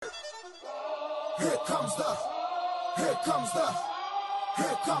Here comes the, here comes the,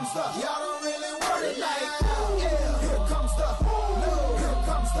 here comes the. Y'all don't really want it like that. Yeah. Here comes the, no. Here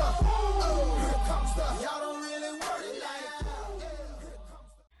comes the, oh. Here comes the. Y'all don't really want it like that. Yeah.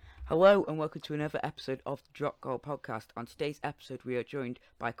 Hello and welcome to another episode of the Drop Goal podcast. On today's episode we are joined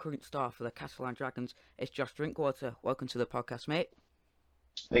by current star for the Catalans Dragons. It's Josh Drinkwater. Welcome to the podcast, mate.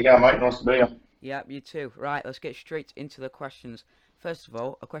 There you go, mate. Nice to be here. Yeah, you too. Right, let's get straight into the questions. First of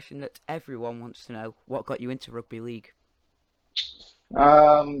all, a question that everyone wants to know: what got you into rugby league?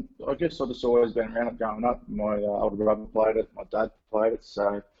 I guess I've just always been around it growing up. My older brother played it, my dad played it,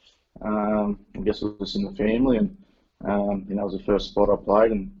 so I guess it was in the family, and it was the first sport I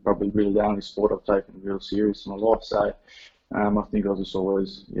played, and probably really the only sport I've taken real serious in my life. So I think I was just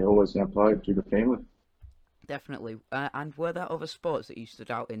always going to play through the family. Definitely. And were there other sports that you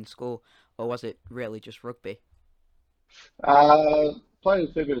stood out in school, or was it really just rugby? Played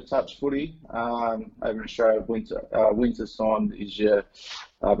a fair bit of touch footy over in Australia. Winter time is your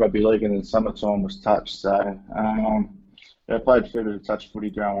rugby league, and then summertime was touch. So I played a fair bit of touch footy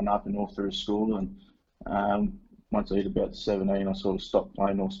growing up and all through school. And once I hit about 17, I sort of stopped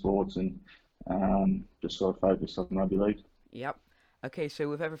playing all sports and just sort of focused on rugby league. Yep. Okay, so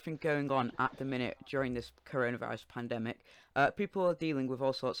with everything going on at the minute during this coronavirus pandemic, people are dealing with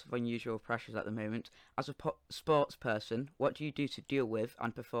all sorts of unusual pressures at the moment. As a sports person, what do you do to deal with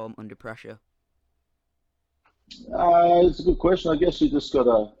and perform under pressure? It's a good question. I guess you just got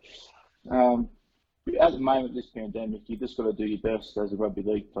to, at the moment, this pandemic, you just got to do your best as a rugby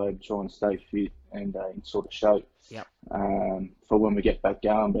league player to try and stay fit and in sort of shape Yep. for when we get back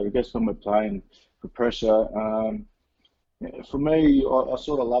going. But I guess when we're playing for pressure, for me, I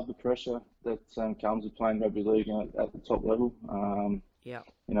sort of love the pressure that comes with playing rugby league at the top level. Yeah.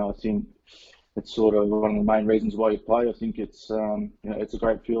 I think it's sort of one of the main reasons why you play. I think it's it's a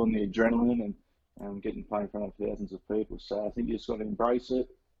great feeling, the adrenaline and getting playing in front of thousands of people. So I think you just got to embrace it.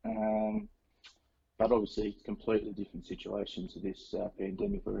 But obviously, it's a completely different situation to this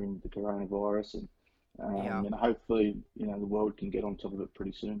pandemic we're in with the coronavirus, and hopefully, the world can get on top of it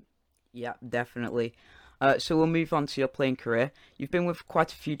pretty soon. Yeah, definitely. So we'll move on to your playing career. You've been with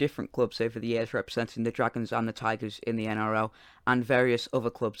quite a few different clubs over the years, representing the Dragons and the Tigers in the NRL, and various other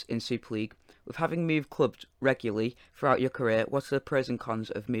clubs in Super League. With having moved clubs regularly throughout your career, what are the pros and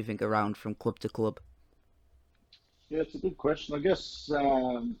cons of moving around from club to club? Yeah, it's a good question. I guess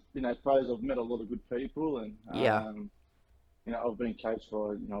pros. I've met a lot of good people, and Yeah. I've been coached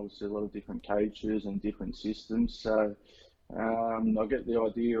by obviously a lot of different coaches and different systems. So. I get the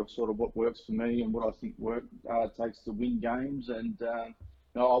idea of sort of what works for me and what I think takes to win games, and I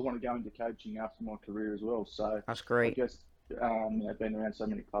want to go into coaching after my career as well. So That's great. I guess being around so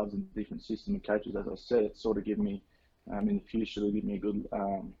many clubs and different system and coaches, as I said, it sort of give me in the future to give me a good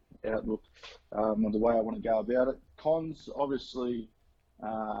outlook on the way I want to go about it. Cons, obviously,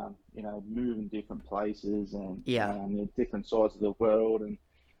 moving different places and different sides of the world and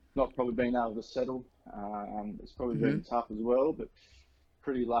not probably being able to settle. It's probably been tough as well, but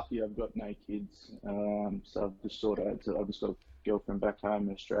pretty lucky I've got no kids. So I've just I've just got a girlfriend back home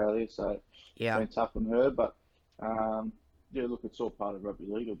in Australia, so it's been tough on her. But look, it's all part of rugby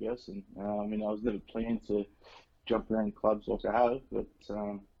league, I guess. And I was never planning to jump around clubs like I have, but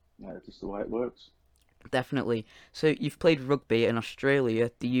it's just the way it works. Definitely. So you've played rugby in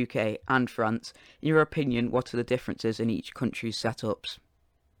Australia, the UK, and France. In your opinion, what are the differences in each country's setups?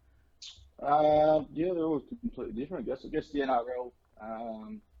 They're all completely different. I guess the NRL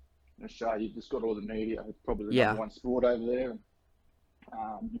in Australia, you've just got all the media. It's probably the number one sport over there.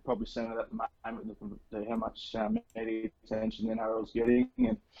 You've probably seen it at the moment, how much media attention the NRL is getting,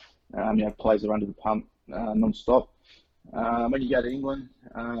 and players are under the pump non-stop. When you go to England,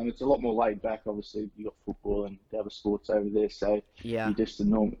 it's a lot more laid back. Obviously, you've got football and the other sports over there, so you're just a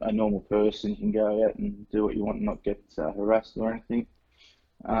normal person. You can go out and do what you want and not get harassed or anything.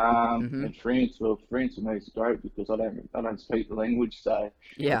 And France for me is great because I don't speak the language, so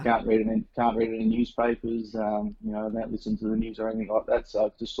I can't read any newspapers. I don't listen to the news or anything like that. So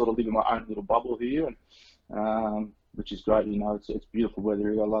I just sort of live in my own little bubble here, and which is great. It's beautiful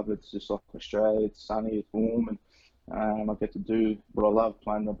weather here. I love it. It's just like Australia. It's sunny, it's warm, and I get to do what I love,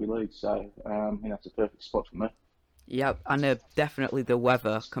 playing rugby league. So it's a perfect spot for me. Yeah, I know definitely the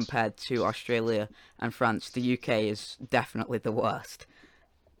weather compared to Australia and France. The UK is definitely the worst.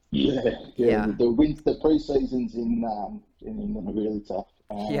 Yeah. The pre-seasons in England are really tough.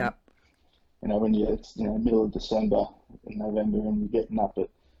 When it's middle of December and November and you're getting up at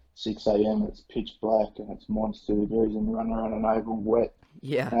 6 a.m. It's pitch black and it's -2 degrees and running around an oval wet.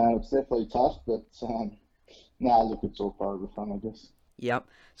 Yeah. It's definitely tough, but look, it's all part of the fun, I guess. Yep.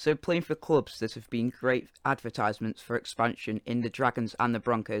 So playing for clubs that have been great advertisements for expansion in the Dragons and the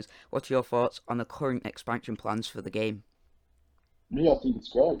Broncos, what are your thoughts on the current expansion plans for the game? Yeah, I think it's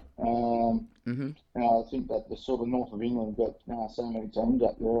great. Mhm. I think that the sort of north of England got so many teams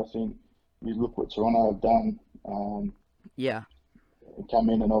up there. I think you look what Toronto have done. Yeah. Come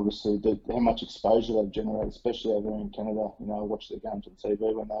in and obviously how much exposure they've generated, especially over in Canada. I watched their games on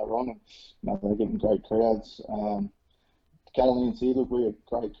TV when they were on, and they're getting great crowds. Catalans here, look, we have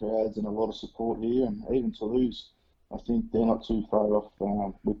great crowds and a lot of support here, and even Toulouse, I think they're not too far off.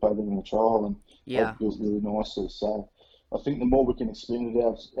 We played them in the trial and Yeah. they've built really nicely. So I think the more we can expand it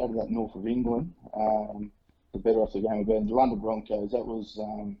out of that north of England, the better off the game will be. And the London Broncos, that was,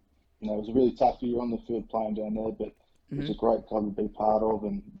 it was a really tough year on the field playing down there, but it's Mhm. a great club to be part of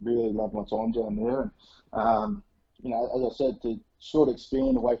and really love my time down there. And, as I said, to sort of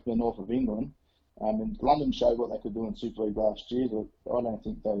expand away from the north of England, and London showed what they could do in Super League last year. But I don't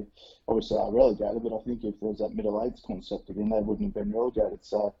think they obviously are relegated, but I think if there was that middle eights concept again, they wouldn't have been relegated.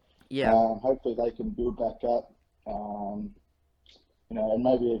 So Yeah. hopefully they can build back up, and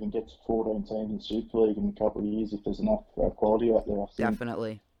maybe even get to 14 teams in Super League in a couple of years if there's enough quality out there. I think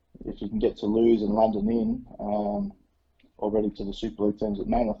Definitely. if you can get Toulouse and London in already to the Super League teams at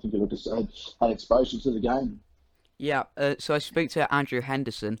the moment, I think it'll just add exposure to the game. Yeah. So I spoke to Andrew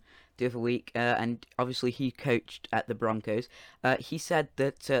Henderson the other week, and obviously he coached at the Broncos. He said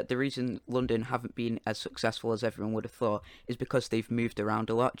that the reason London haven't been as successful as everyone would have thought is because they've moved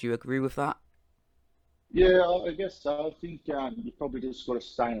around a lot. Do you agree with that? Yeah, I guess so. I think you probably just got to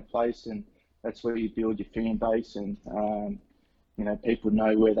stay in a place, and that's where you build your fan base, and people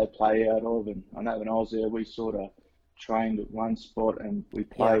know where they play out of. And I know when I was there, we sort of trained at one spot, and we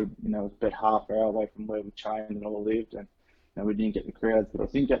Yeah. played, about half an hour away from where we trained and all lived, and we didn't get the crowds. But I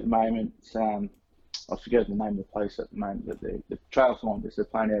think at the moment, I forget the name of the place at the moment, but the Trail Finders, they're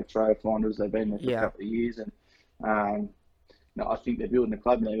playing out Trail Finders. They've been there for a Yeah. couple of years, and I think they're building the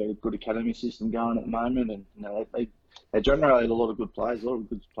club, and they've got a good academy system going at the moment, and they generate a lot of good players. A lot of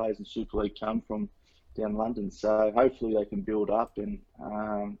good players in Super League come from down London, so hopefully they can build up, and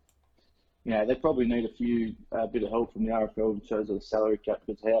they probably need a bit of help from the RFL in terms of the salary cap,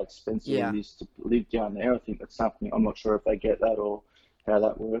 because how expensive Yeah. it is to live down there. I think that's something, I'm not sure if they get that or how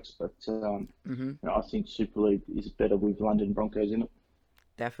that works, but Mhm. I think Super League is better with London Broncos in it.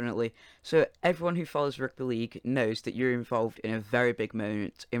 Definitely. So everyone who follows rugby league knows that you're involved in a very big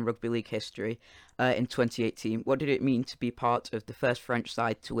moment in rugby league history. In 2018, what did it mean to be part of the first French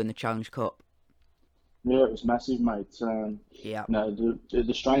side to win the Challenge Cup? Yeah, it was massive, mate. Yeah.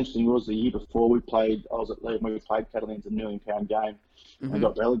 The strange thing was the year before we played, I was at Leeds, we played Catalans a £1 million game and Mhm.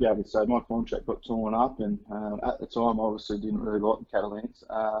 got relegated. So my contract got torn up, and at the time, I obviously didn't really like the Catalans.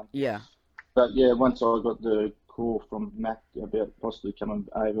 Yeah. But yeah, once I got the call from Mac about possibly coming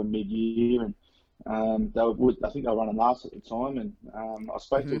over mid-year, and I think they were running last at the time, and I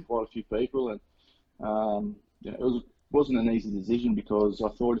spoke to Mhm. quite a few people, and it wasn't an easy decision, because I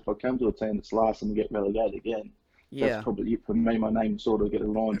thought if I come to a team that's last and we get relegated again, that's Yeah. probably it for me. My name sort of get a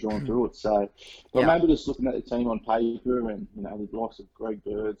line drawn through it. So I Yeah. remember just looking at the team on paper, and the likes of Greg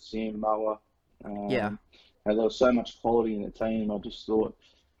Bird, Sam Mower, Yeah. and there was so much quality in the team. I just thought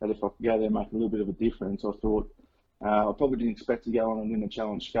that if I could go there and make a little bit of a difference, I thought I probably didn't expect to go on and win the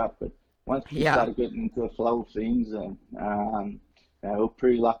Challenge Cup, but once we Yeah. started getting into the flow of things, and we were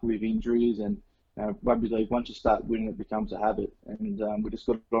pretty lucky with injuries, and rugby league, once you start winning, it becomes a habit, and we just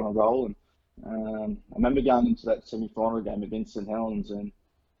got on a roll. And I remember going into that semi-final game against St Helens, and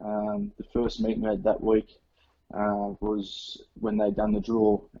the first meeting we had that week was when they'd done the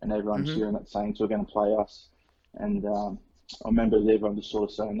draw, and everyone Mhm. cheering at Saints were going to play us. And I remember everyone just sort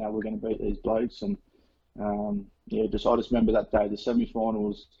of saying, "No, we're going to beat these blokes." And I just remember that day. The semi-final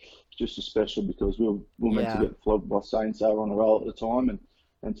was just as special, because we were meant to Yeah. get flogged by Saints. They were on a roll at the time,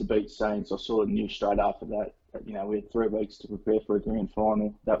 and to beat Saints, I sort of knew straight after that, we had 3 weeks to prepare for a grand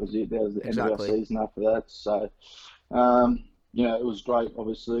final. That was it. That was the end of our Exactly. season after that. So, it was great,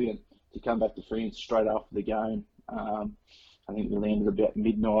 obviously, and to come back to France straight after the game. I think we landed about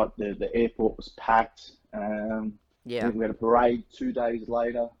midnight. The airport was packed. I Yeah. think we had a parade 2 days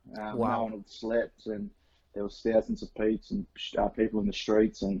later. No Wow. one had slept, and there was thousands of people in the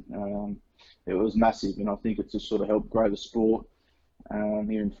streets, and it was massive. And I think it just sort of helped grow the sport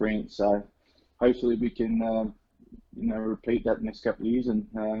here in France. So hopefully we can, repeat that next couple of years and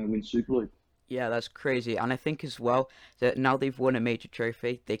win Super League. Yeah, that's crazy. And I think as well that now they've won a major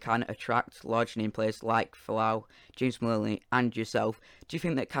trophy, they can attract large name players like Falau, James Maloney, and yourself. Do you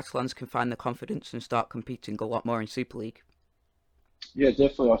think that Catalans can find the confidence and start competing a lot more in Super League? Yeah,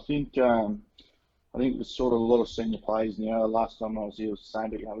 definitely. I think I think there's sort of a lot of senior players now. Last time I was here, it was the same,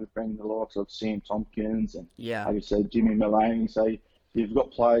 but we've been the likes of Sam Tompkins and, like I said, Jimmy Mulaney. So you've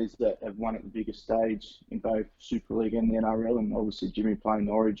got players that have won at the biggest stage in both Super League and the NRL, and obviously Jimmy playing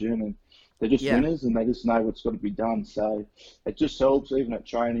the Origin, and they're just winners, and they just know what's got to be done. So it just helps, even at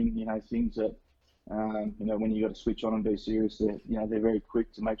training, things that, when you got to switch on and be serious, they're very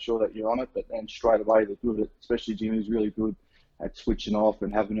quick to make sure that you're on it, but then straight away they're good at, especially Jimmy's really good at switching off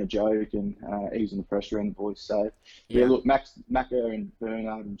and having a joke and easing the pressure on the boys. So, look, Macca and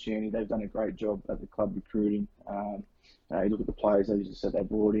Bernard and Chaney, they've done a great job at the club recruiting. You look at the players, as you said, they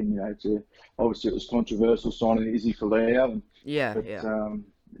brought in, obviously it was controversial signing Izzy Folau.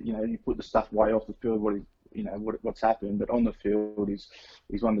 You put the stuff way off the field, what's happened, but on the field,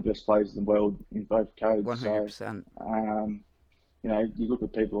 he's one of the best players in the world in both codes. 100%. So, you look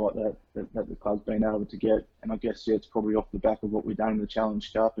at people like that the club's been able to get, and I guess it's probably off the back of what we've done in the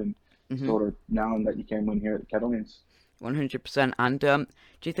Challenge Cup and sort of knowing that you can win here at the Catalans. 100%. And do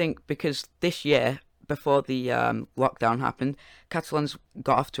you think, because this year, before the lockdown happened, Catalans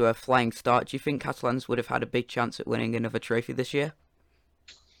got off to a flying start, do you think Catalans would have had a big chance at winning another trophy this year?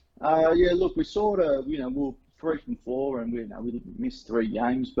 Look, we sort of, we were 3 from 4 and we missed 3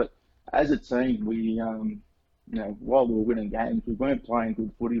 games, but as a team, we, while we were winning games, we weren't playing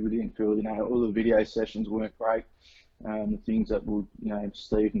good footy. We didn't feel, all the video sessions weren't great. The things that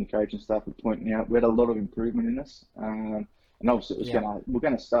Steve and the coaching staff were pointing out, we had a lot of improvement in this. And obviously we're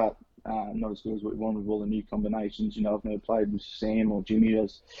going to start not as good as what we wanted with all the new combinations. I've never played with Sam or Jimmy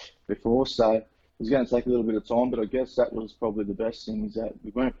as before, so it's going to take a little bit of time, but I guess that was probably the best thing, is that we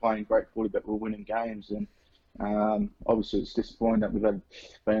weren't playing great footy, but we were winning games. And obviously it's disappointing that we've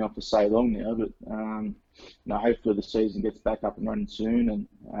been off for so long now, but hopefully the season gets back up and running soon,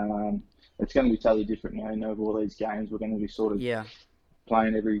 and it's going to be totally different now. With all these games, we're going to be sort of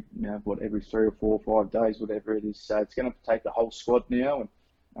playing every 3 or 4 or 5 days, whatever it is. So it's going to take the whole squad now,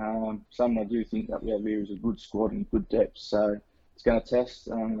 and something I do think that we have here is a good squad and good depth. So it's going to test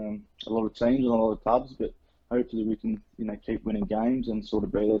a lot of teams and a lot of clubs, but hopefully we can keep winning games and sort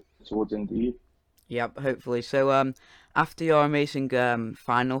of be there towards the end of the year. Yep, hopefully. So after your amazing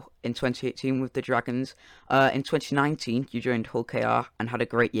final in 2018 with the Dragons, in 2019 you joined Hull KR and had a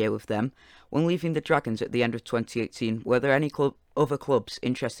great year with them. When leaving the Dragons at the end of 2018, were there any other clubs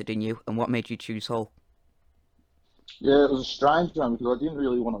interested in you, and what made you choose Hull? Yeah, it was a strange one because I didn't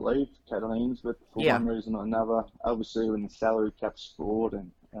really want to leave Catalans, but for one reason or another, obviously when the salary cap's sport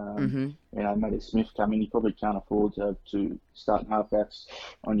and Matty Smith come in, you probably can't afford to have to start halfbacks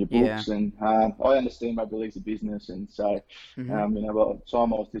on your books. And I understand Rugby League's a business, and so by the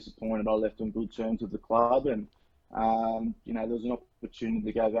time I was disappointed, I left on good terms with the club, and there was an opportunity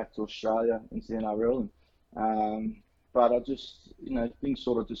to go back to Australia into the NRL, but I just things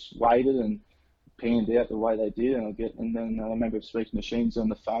sort of just waited and panned out the way they did, and then I remember speaking to Sheens on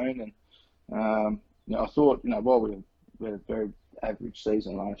the phone, and I thought while we had a very average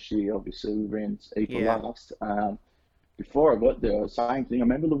season last year, obviously we ran equal last. Before I got there, same thing. I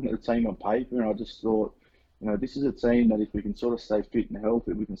remember looking at the team on paper, and I just thought, this is a team that if we can sort of stay fit and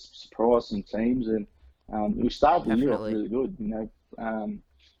healthy, we can surprise some teams. And we started the year off really good.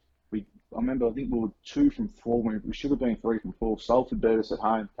 I remember, I think we were 2 from 4 when we should have been 3 from 4. Salford beat us at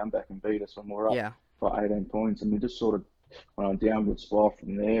home, come back and beat us when we were up for 18 points, and we just sort of went on a downward spiral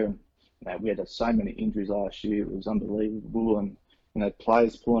from there. And we had so many injuries last year; it was unbelievable. And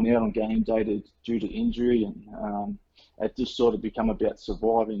players pulling out on game day due to injury, and it just sort of become about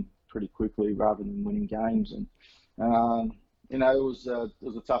surviving pretty quickly rather than winning games. And it was a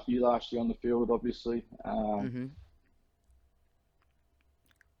tough year last year on the field, obviously.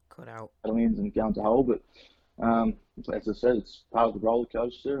 Cut out. And going to Hull, but as I said, it's part of the roller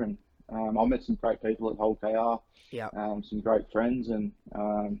coaster. And I met some great people at Hull KR. Some great friends, and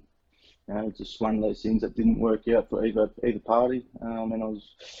it's just one of those things that didn't work out for either party. And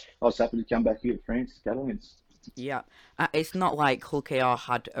I was happy to come back here to France, Catalans. Yeah, it's not like Hull KR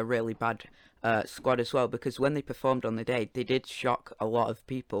had a really bad squad as well, because when they performed on the day, they did shock a lot of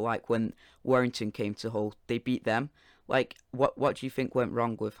people. Like when Warrington came to Hull, they beat them. Like, what do you think went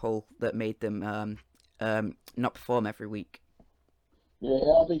wrong with Hull that made them not perform every week? Yeah,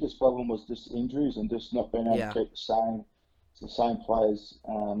 our biggest problem was just injuries and just not being able to keep the same players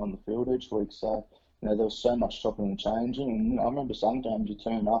on the field each week. So, there was so much chopping and changing. And I remember some games you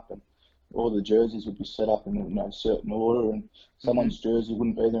turn up and all the jerseys would be set up in a certain order, and someone's jersey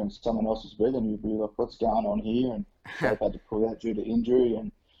wouldn't be there and someone else's would be there, and you'd be like, what's going on here? And they've had to pull out due to injury and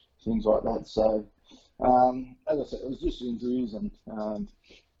things like that. So, as I said, it was just injuries, and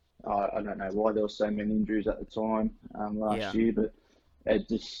I don't know why there were so many injuries at the time last year, but it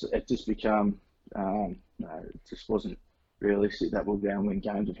just became no, it just wasn't realistic that we're going to win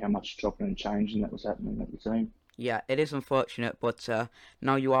games with how much chopping and changing that was happening at the team. Yeah, it is unfortunate, but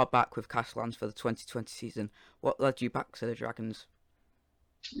now you are back with Catalans for the 2020 season. What led you back to the Dragons?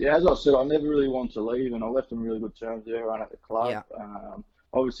 Yeah, as I said, I never really wanted to leave, and I left on really good terms there on at the club. Yeah.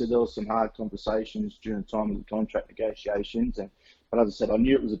 Obviously, there was some hard conversations during the time of the contract negotiations, but as I said, I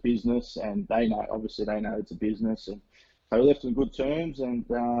knew it was a business, and they know it's a business, and they left on good terms. And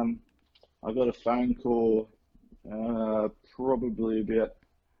I got a phone call probably about,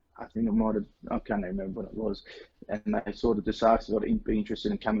 I think I can't remember what it was, and they sort of just asked if I'd be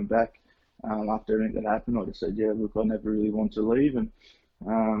interested in coming back after everything that happened. I just said, yeah, look, I never really want to leave, and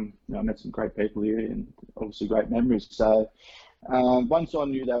I met some great people here and obviously great memories. So once I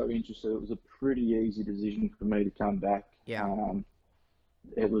knew they were interested, it was a pretty easy decision for me to come back. Yeah.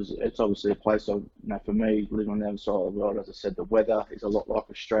 It's obviously a place for me, living on the other side of the world, as I said, the weather is a lot like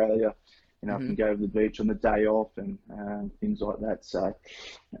Australia. I can go to the beach on the day off and things like that. So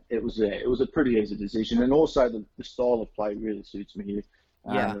it was a pretty easy decision, and also the style of play really suits me here.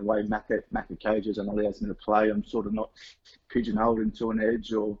 Yeah. The way Macca coaches and allows me to play, I'm sort of not pigeonholed into an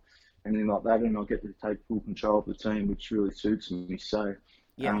edge or anything like that, and I get to take full control of the team, which really suits me. So,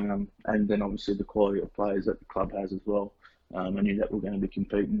 Yeah. and then obviously the quality of players that the club has as well. I knew that we're going to be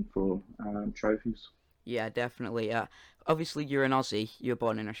competing for trophies. Yeah, definitely. Obviously, you're an Aussie. You're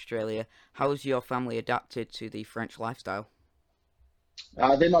born in Australia. How has your family adapted to the French lifestyle?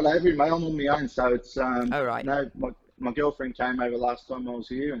 They're not over, mate. I'm on my own, so it's Oh, right. no. My girlfriend came over last time I was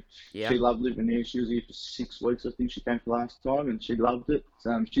here, and Yeah. she loved living here. She was here for 6 weeks, I think she came for last time, and she loved it.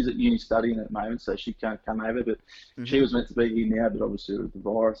 She's at uni studying at the moment, so she can't come over, but she was meant to be here now, but obviously with the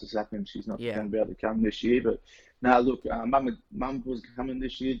virus has happened, she's not going to be able to come this year. But no, look, Mum was coming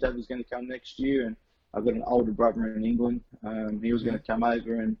this year, Dad was going to come next year, and I've got an older brother in England. He was going to come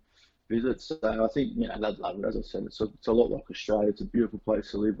over and visit. So I think, they'd love it. As I said, it's a lot like Australia. It's a beautiful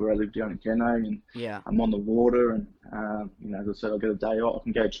place to live where I live down in Kenno, and I'm on the water. And, as I said, I get a day off. I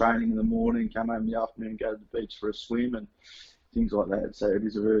can go training in the morning, come home in the afternoon, go to the beach for a swim and things like that. So it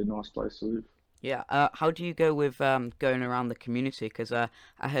is a really nice place to live. Yeah. How do you go with going around the community? Because I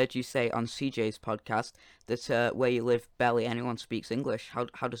heard you say on CJ's podcast that where you live, barely anyone speaks English.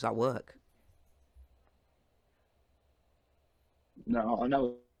 How does that work? No, I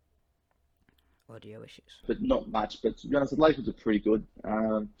know. Audio issues. But not much. But to be honest, the locals are pretty good.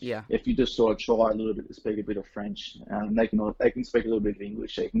 If you just sort of try a little bit to speak a bit of French, they can speak a little bit of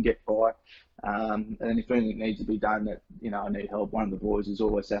English. They can get by. And if anything needs to be done, that I need help, one of the boys is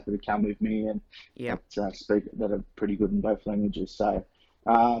always happy to come with me and speak that are pretty good in both languages. So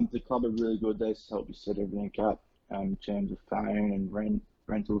the club are really good. They help you set everything up in terms of phone and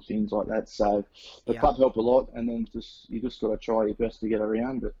rental things like that. So the club help a lot, and then you just got to try your best to get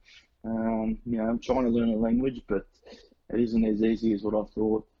around it. I'm trying to learn a language, but it isn't as easy as what I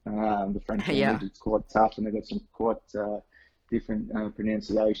thought. The French language is quite tough, and they've got some quite different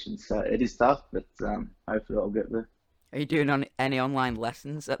pronunciations. So it is tough, but hopefully I'll get there. Are you doing any online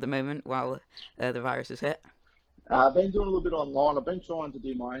lessons at the moment while the virus has hit? I've been doing a little bit online. I've been trying to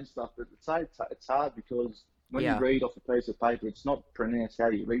do my own stuff, but it's hard because when you read off a piece of paper, it's not pronounced how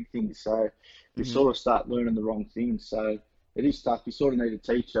you read things. So you sort of start learning the wrong things. So it is tough. You sort of need a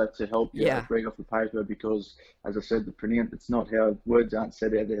teacher to help you read off the paper because, as I said, it's not how words aren't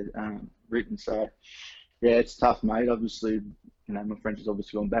said how they're written. So, yeah, it's tough, mate. Obviously, my French has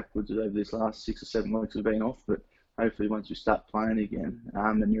obviously gone backwards over this last 6 or 7 weeks we've been off, but hopefully once you start playing again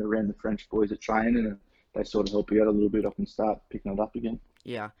and you're around the French boys at training and they sort of help you out a little bit, I can start picking it up again.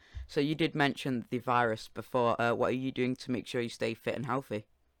 Yeah. So you did mention the virus before. What are you doing to make sure you stay fit and healthy?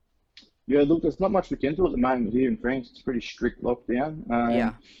 Yeah, look, there's not much we can do at the moment here in France. It's a pretty strict lockdown.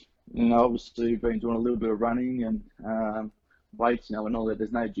 Obviously we've been doing a little bit of running and weights, and all that.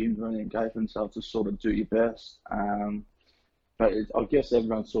 There's no gyms or anything open, so it's just sort of do your best. But I guess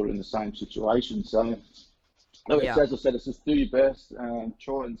everyone's sort of in the same situation. So, as I said, it's just do your best,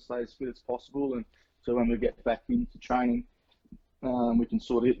 try and stay as fit as possible, and so when we get back into training, we can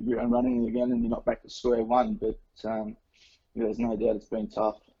sort of hit the ground running again, and you're not back to square one. But there's no doubt it's been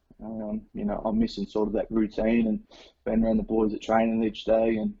tough. I'm missing sort of that routine and being around the boys at training each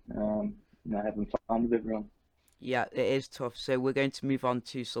day and having fun with everyone. Yeah, it is tough. So we're going to move on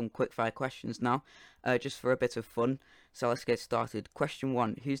to some quickfire questions now, just for a bit of fun. So let's get started. Question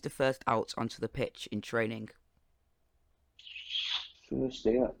 1: who's the first out onto the pitch in training? First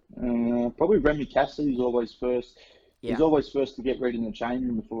out, probably Remy Cassidy's always first. Yeah. He's always first to get ready in the change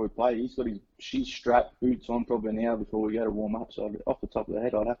room before we play. He's got his shoes strapped, boots on probably an hour before we go to warm up. So off the top of the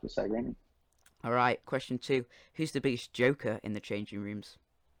head, I'd have to say Remy. All right. Question 2: who's the biggest joker in the changing rooms?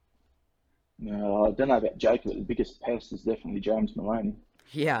 No, I don't know about Jacob, but the biggest pest is definitely James Maloney.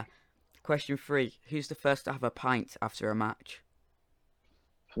 Yeah. Question 3. Who's the first to have a pint after a match?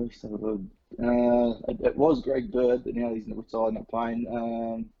 First ever. It was Greg Bird, but now he's retired, not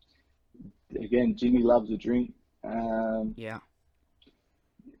playing. Again, Jimmy loves a drink. Yeah.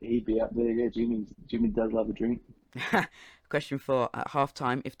 He'd be up there. Yeah, Jimmy does love a drink. Question 4. At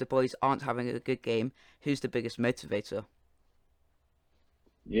halftime, if the boys aren't having a good game, who's the biggest motivator?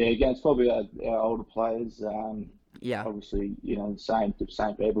 Yeah, again, it's probably our older players. Yeah. Obviously, the same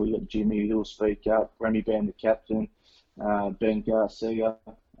people. You got Jimmy, who'll speak up. Remy Band, the captain. Ben Garcia,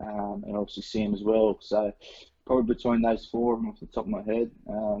 and obviously Sam as well. So probably between those four, off the top of my head.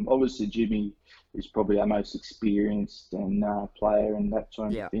 Obviously Jimmy is probably our most experienced and player and that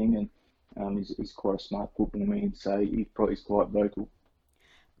sort of thing, and he's quite a smart footballman, so he's quite vocal.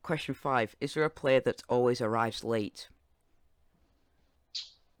 Question 5: is there a player that always arrives late?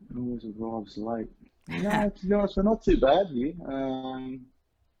 Always arrives late. No, to be honest, we're not too bad here.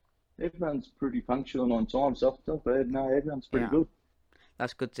 Everyone's pretty punctual and on time, so off the top of my head, no, everyone's pretty good.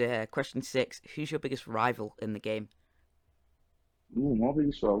 That's good to hear. Question 6: who's your biggest rival in the game? Ooh, my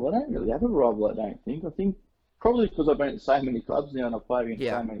biggest rival? I don't really have a rival, I don't think. I think probably because I've been at so many clubs now and I've played against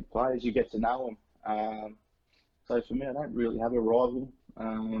so many players, you get to know them. So for me, I don't really have a rival.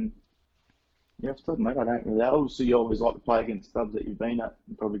 Off the top of my head, I don't really. Obviously, you always like to play against clubs that you've been at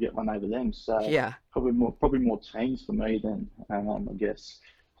and probably get one over them. So probably more teams for me than, I guess,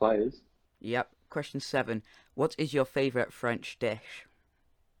 players. Yep. Question 7: what is your favourite French dish?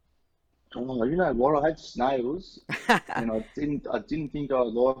 Oh, you know what? I had snails, and I didn't think I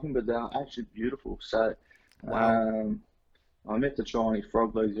would like them, but they're actually beautiful. So, I meant to try any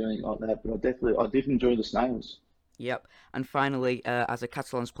frog legs or anything like that, but I did enjoy the snails. Yep. And finally, as a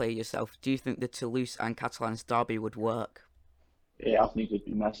Catalans player yourself, do you think the Toulouse and Catalans derby would work? Yeah, I think it'd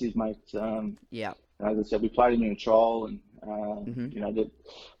be massive, mate. Yeah. As I said, we played them in a trial, and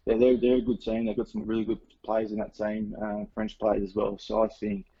they're a good team. They've got some really good players in that team, French players as well. So I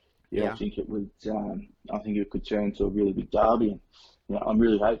think, I think it would. I think it could turn into a really big derby. And, I'm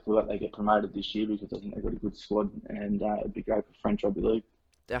really hopeful that they get promoted this year because I think they've got a good squad, and it'd be great for French rugby league.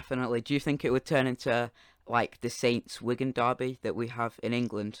 Definitely. Do you think it would turn into like the Saints-Wigan derby that we have in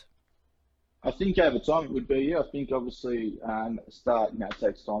England? I think over time it would be. Yeah, I think obviously at the start, it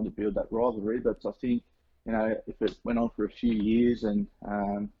takes time to build that rivalry. But I think, if it went on for a few years, and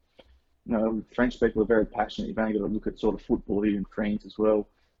French people are very passionate. You've only got to look at sort of football here in France as well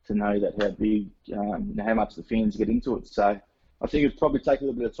to know that how big, how much the fans get into it. So I think it'd probably take a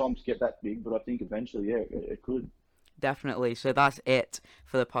little bit of time to get that big, but I think eventually, it could. Definitely. So that's it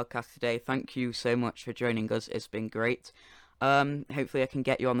for the podcast today. Thank you so much for joining us. It's been great. Hopefully I can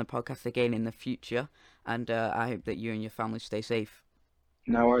get you on the podcast again in the future, and I hope that you and your family stay safe.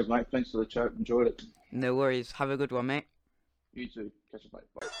 No worries, mate. Thanks for the chat. Enjoyed it. No worries. Have a good one, mate. You too. Catch you later.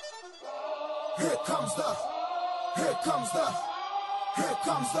 Bye. Here comes the,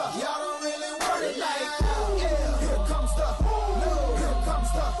 y'all don't really want it like, here comes the.